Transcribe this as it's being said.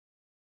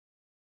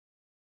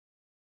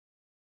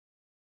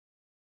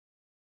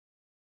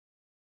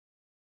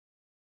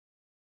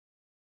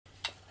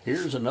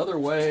Here's another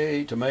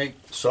way to make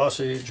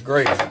sausage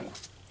gravy.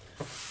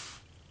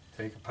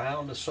 Take a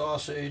pound of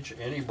sausage,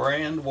 any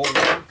brand will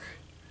work.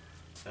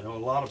 I know a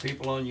lot of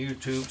people on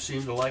YouTube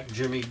seem to like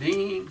Jimmy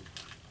Dean,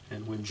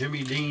 and when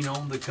Jimmy Dean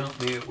owned the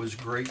company, it was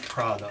great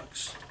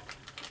products.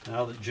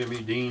 Now that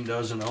Jimmy Dean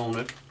doesn't own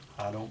it,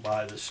 I don't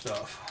buy this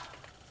stuff.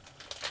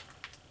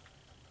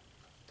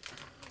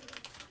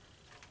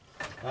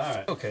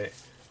 Alright, okay,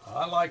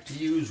 I like to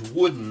use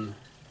wooden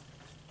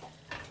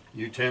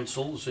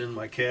utensils in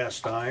my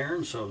cast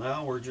iron, so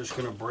now we're just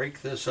going to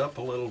break this up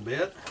a little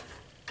bit.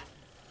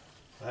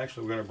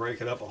 Actually, we're going to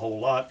break it up a whole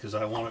lot because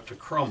I want it to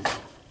crumble.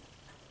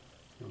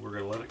 And we're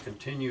going to let it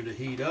continue to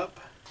heat up.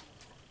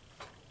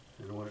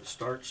 And when it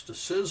starts to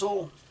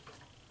sizzle,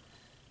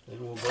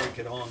 then we'll break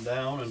it on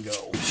down and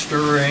go.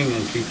 Stirring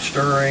and keep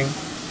stirring.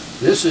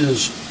 This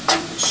is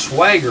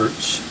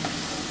Swaggart's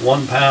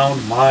 1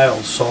 pound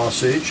mild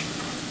sausage.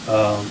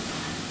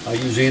 I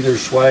use either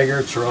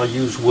Swaggart's or I'll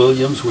use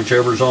Williams,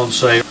 whichever's on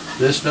sale.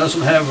 This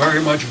doesn't have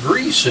very much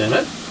grease in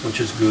it, which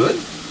is good.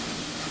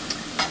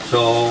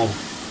 So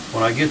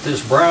when I get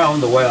this brown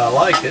the way I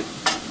like it,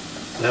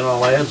 then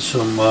I'll add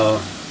some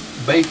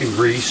bacon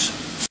grease.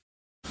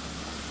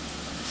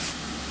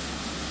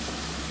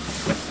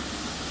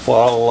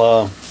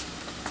 While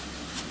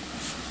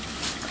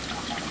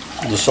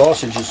the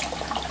sausage is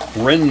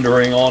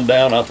rendering on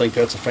down, I think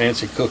that's a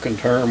fancy cooking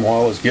term,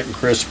 while it's getting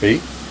crispy,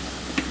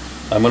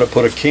 I'm going to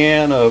put a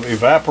can of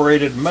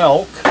evaporated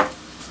milk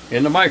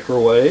in the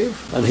microwave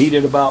and heat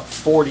it about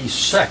 40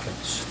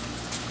 seconds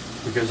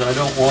because I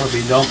don't want to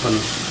be dumping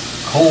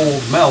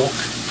cold milk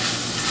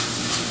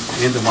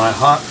into my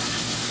hot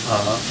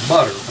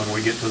butter when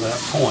we get to that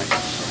point.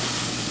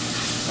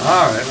 So,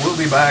 alright, we'll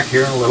be back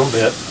here in a little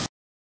bit.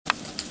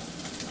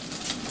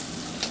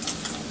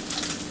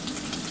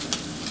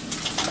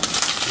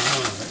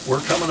 Alright,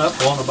 we're coming up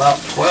on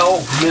about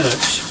 12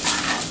 minutes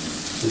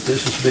that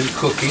this has been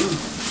cooking.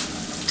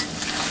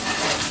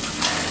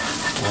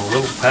 A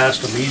little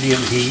past a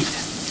medium heat.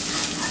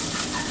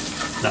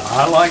 Now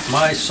I like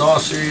my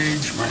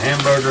sausage, my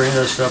hamburger, and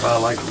that stuff, I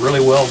like it really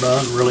well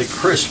done, really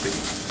crispy.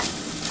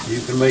 You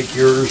can make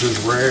yours as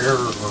rare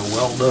or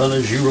well done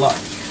as you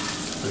like.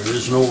 There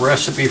is no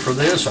recipe for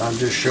this, I'm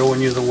just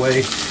showing you the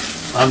way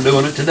I'm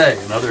doing it today.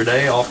 Another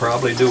day I'll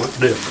probably do it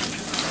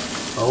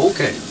different.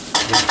 Okay,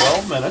 it's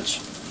 12 minutes.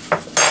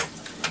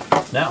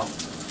 Now,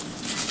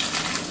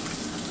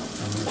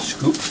 I'm going to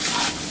scoop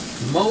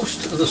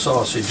most of the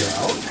sausage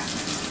out.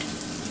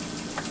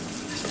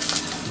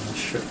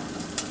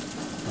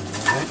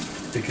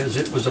 Because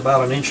it was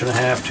about 1.5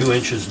 inches, 2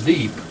 inches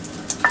deep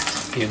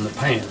in the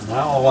pan.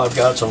 Now all I've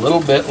got is a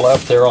little bit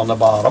left there on the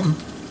bottom.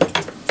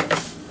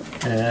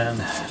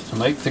 And to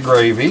make the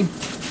gravy,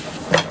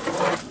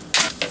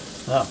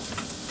 now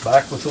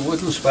back with the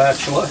wooden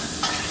spatula,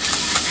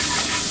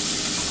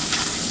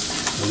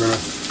 we're going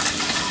to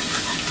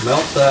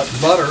melt that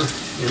butter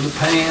in the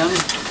pan,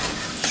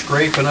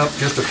 scraping up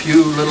just a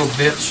few little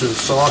bits of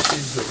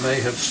sausage that may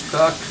have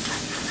stuck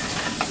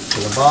to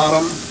the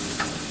bottom.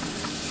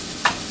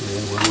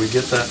 And when we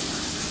get that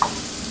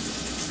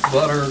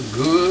butter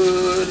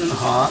good and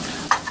hot,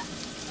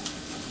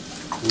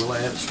 we'll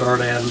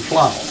start adding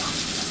flour.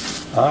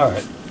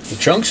 Alright, the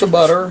chunks of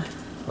butter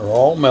are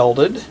all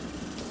melted.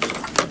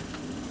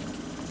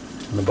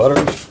 And the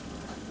butter's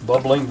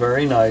bubbling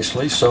very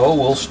nicely, so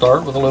we'll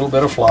start with a little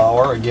bit of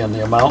flour. Again,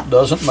 the amount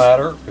doesn't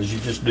matter, because you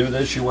just do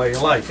this the way you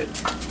like it.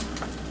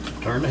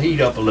 Turn the heat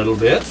up a little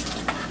bit.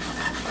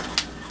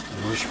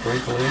 And we'll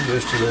sprinkle in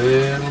just a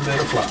little bit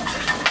of flour.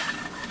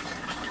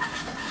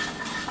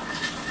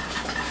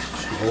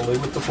 Slowly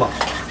with the flour.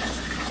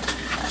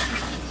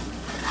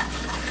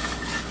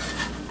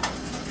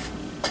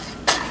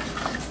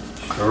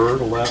 Stir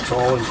till that's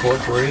all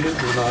incorporated.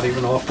 We're not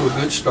even off to a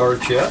good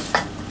start yet.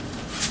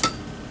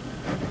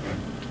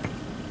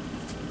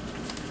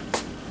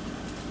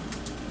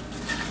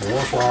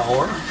 More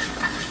flour.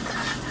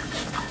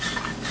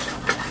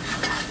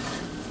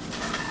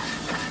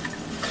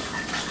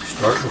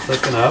 Starting to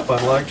thicken up.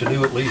 I'd like to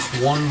do at least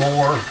one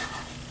more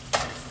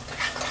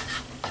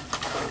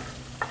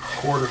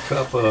quarter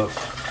cup of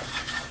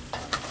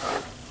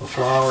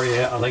flour.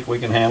 Yeah, I think we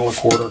can handle a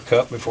quarter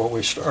cup before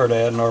we start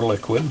adding our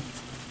liquid.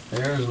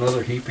 There's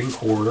another heaping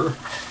quarter.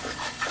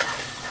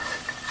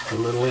 A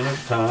little in at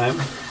a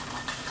time.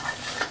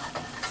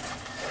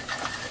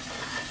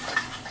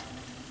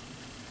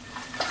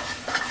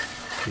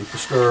 Keep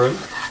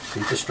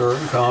it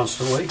stirring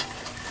constantly.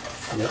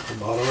 Yep, the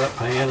bottom of that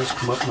pan has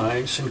come up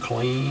nice and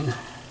clean.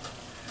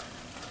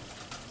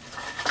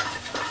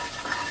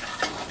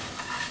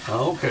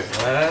 Okay,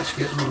 that's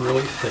getting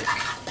really thick.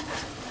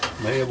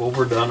 May have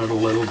overdone it a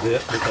little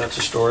bit, but that's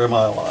the story of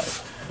my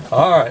life.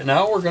 Alright,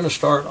 now we're going to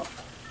start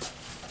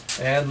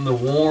adding the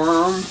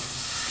warm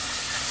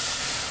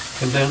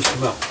condensed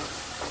milk.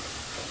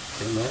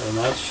 And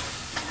that's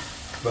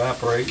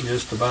evaporating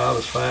just about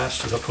as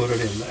fast as I put it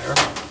in there.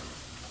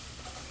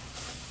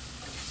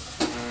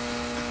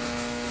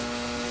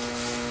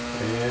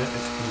 And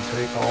you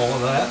take all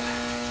of that.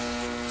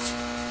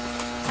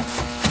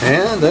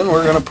 And then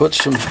we're going to put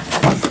some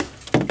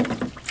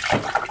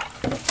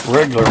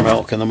regular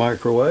milk in the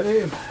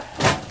microwave.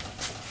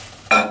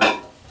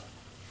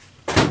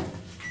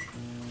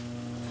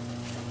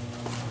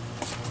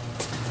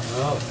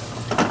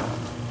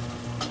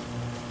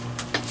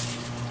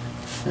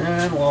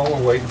 And while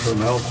we're waiting for the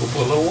milk, we'll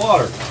put a little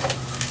water.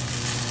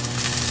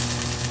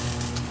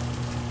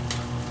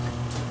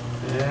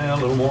 Yeah, a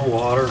little more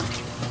water.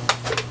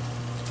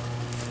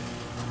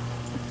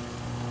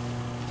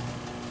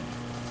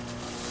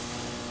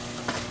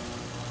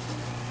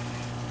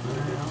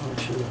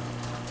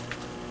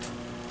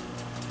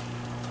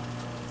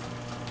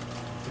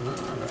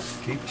 Alright,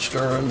 keep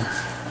stirring.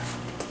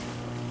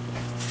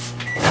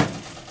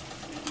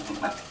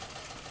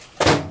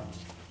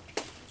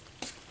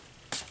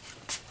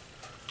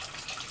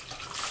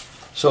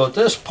 So at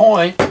this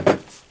point,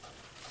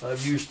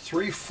 I've used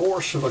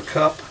 3/4 of a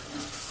cup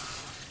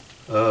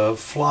of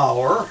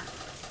flour.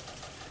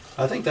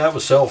 I think that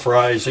was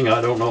self-rising. I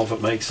don't know if it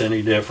makes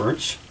any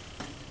difference.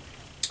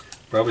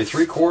 Probably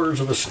 3/4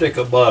 of a stick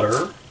of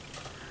butter,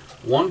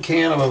 1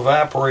 can of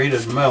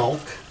evaporated milk,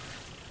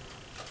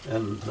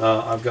 and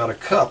I've got a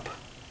cup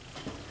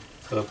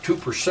of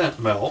 2%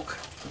 milk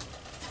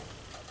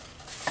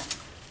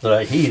that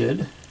I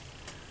heated.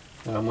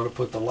 And I'm going to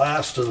put the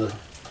last of the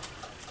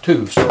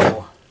 2.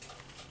 So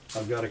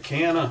I've got a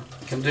can of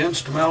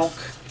condensed milk,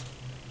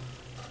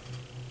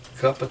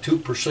 cup of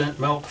 2%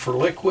 milk for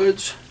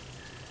liquids.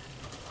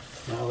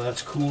 Now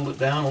that's cooled it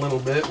down a little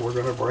bit. We're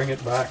going to bring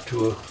it back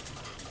to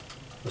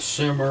a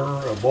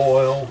simmer, a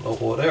boil, or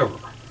whatever.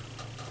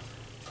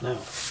 Now,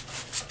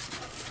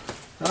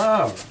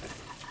 all right,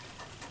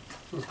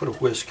 we'll put a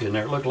whisk in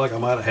there. It looked like I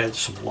might have had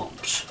some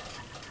lumps.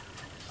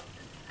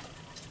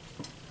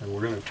 And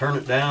we're going to turn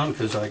it down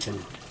because I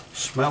can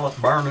smell it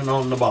burning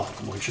on the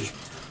bottom, which is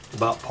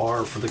about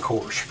par for the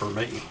course for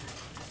me.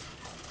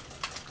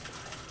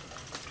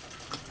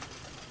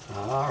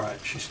 All right,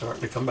 she's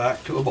starting to come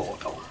back to a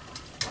boil.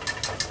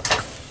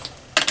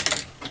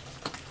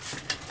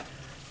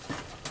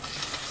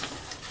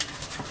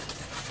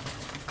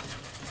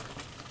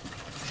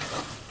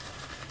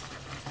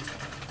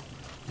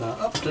 Now,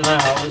 up to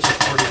now, this is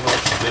pretty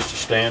much just a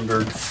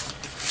standard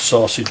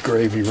sausage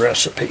gravy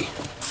recipe,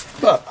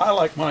 but I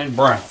like mine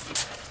brown.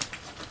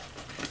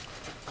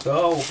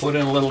 So we'll put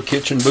in a little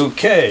kitchen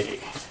bouquet.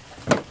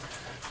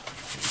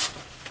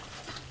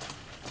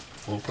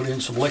 We'll put in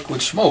some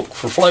liquid smoke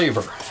for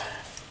flavor.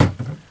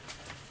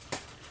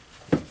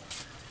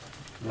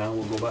 Now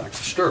we'll go back to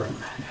stirring.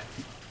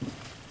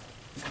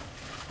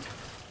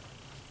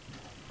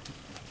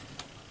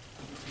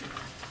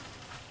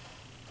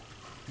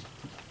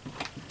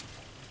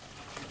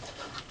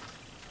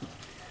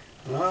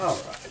 All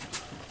right.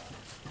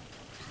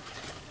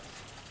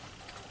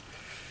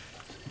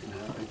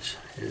 Now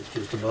it's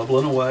just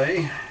bubbling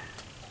away.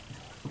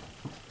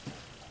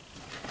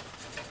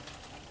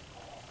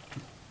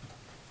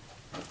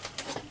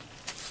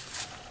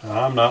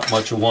 I'm not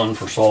much of one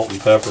for salt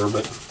and pepper,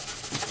 but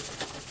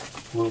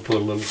we'll put a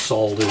little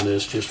salt in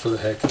this just for the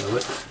heck of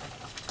it.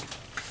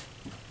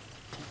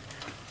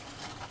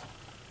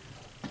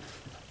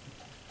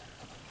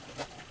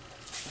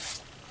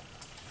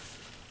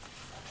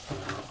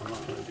 I'm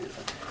not going to do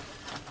that.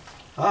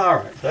 All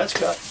right, that's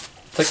got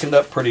thickened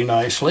up pretty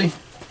nicely.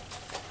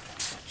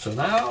 So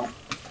now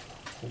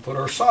we'll put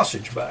our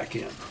sausage back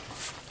in.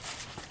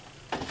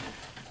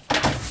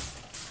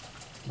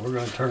 We're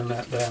going to turn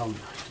that down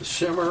to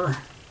simmer.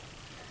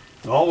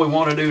 And all we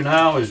want to do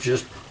now is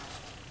just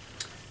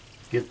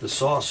get the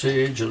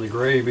sausage and the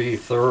gravy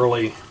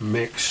thoroughly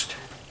mixed.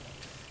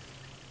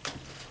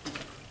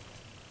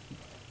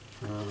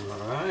 All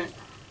right.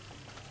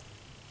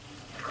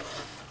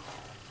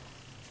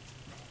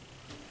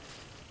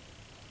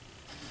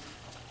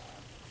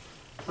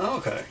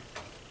 Okay.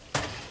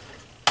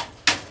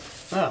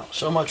 Now,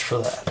 so much for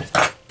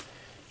that.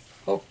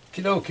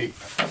 Okie dokie.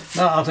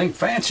 Now, I think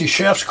fancy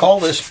chefs call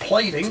this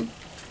plating,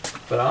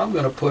 but I'm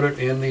going to put it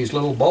in these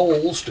little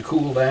bowls to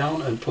cool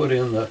down and put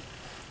in the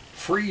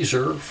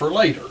freezer for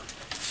later.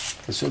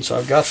 And since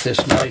I've got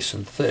this nice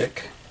and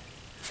thick,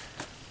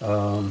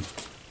 I'm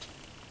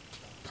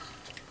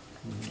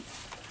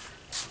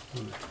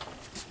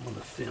going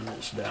to thin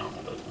this down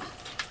a little.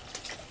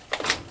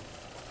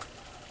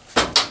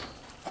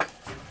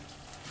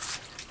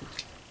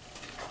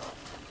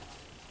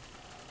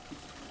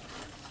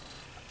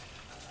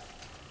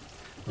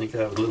 I think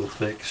that was a little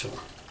thick, so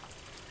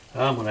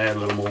I'm going to add a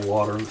little more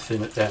water and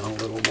thin it down a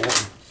little more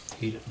and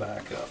heat it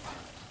back up.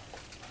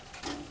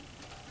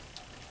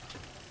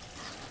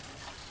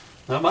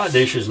 Now, my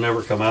dishes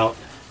never come out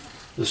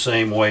the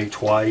same way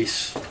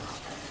twice,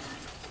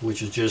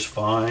 which is just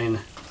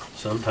fine.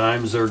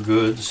 Sometimes they're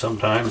good,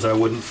 sometimes I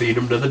wouldn't feed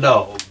them to the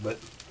dog, but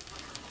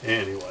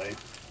anyway.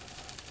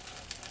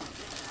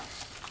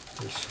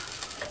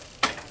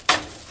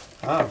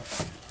 All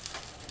right.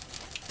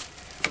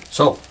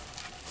 So,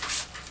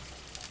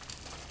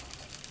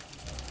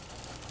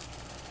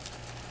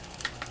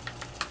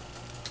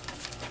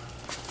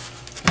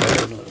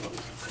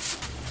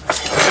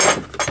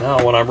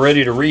 Now when I'm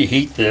ready to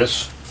reheat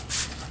this,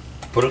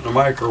 put it in the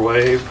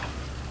microwave,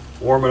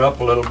 warm it up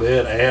a little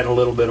bit, add a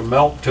little bit of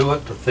milk to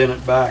it to thin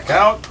it back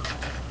out.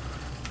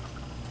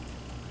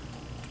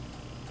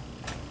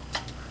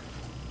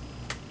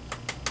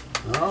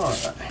 All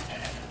right.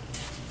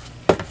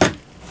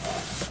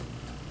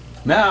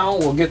 Now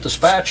we'll get the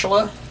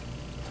spatula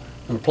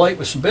and a plate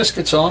with some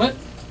biscuits on it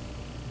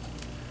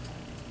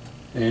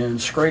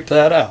and scrape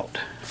that out.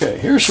 Okay,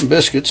 here's some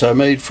biscuits I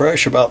made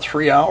fresh about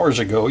 3 hours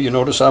ago. You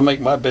notice I make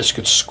my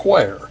biscuits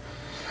square.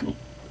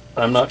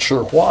 I'm not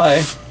sure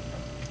why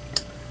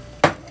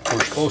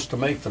we're supposed to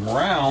make them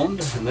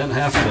round and then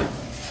have to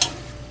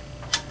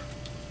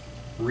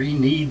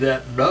re-knead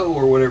that dough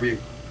or whatever you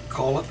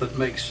call it. That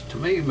makes, to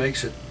me,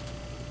 makes it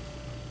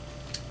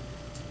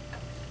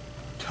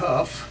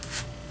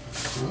tough.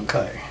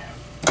 Okay.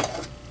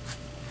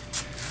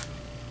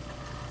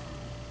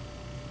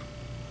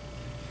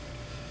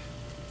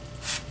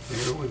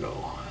 Here we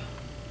go.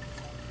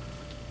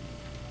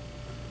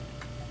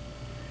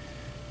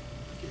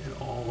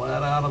 Get all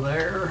that out of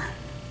there.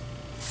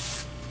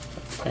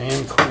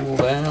 Pan cool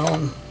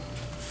down.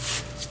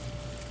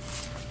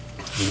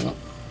 Yep.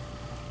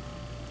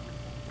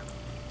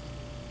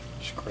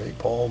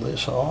 Scrape all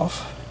this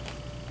off.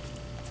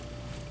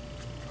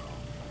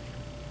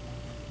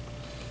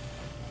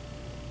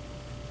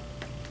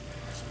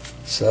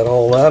 Set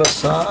all that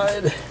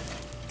aside.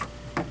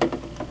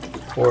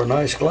 Pour a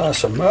nice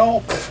glass of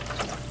milk.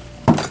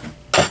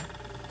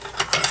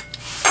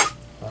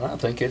 And I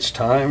think it's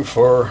time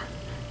for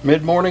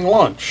mid-morning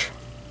lunch.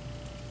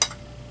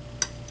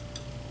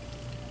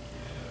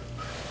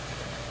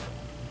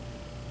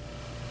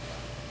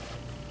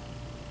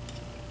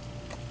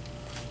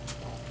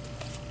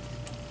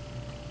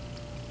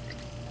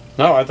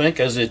 Now I think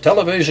as the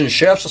television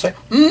chefs will say,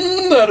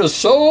 that is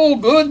so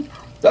good.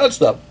 That's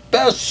the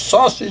best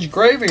sausage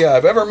gravy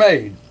I've ever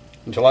made,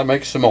 until I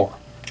make some more.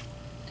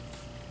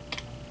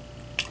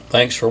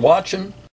 Thanks for watching.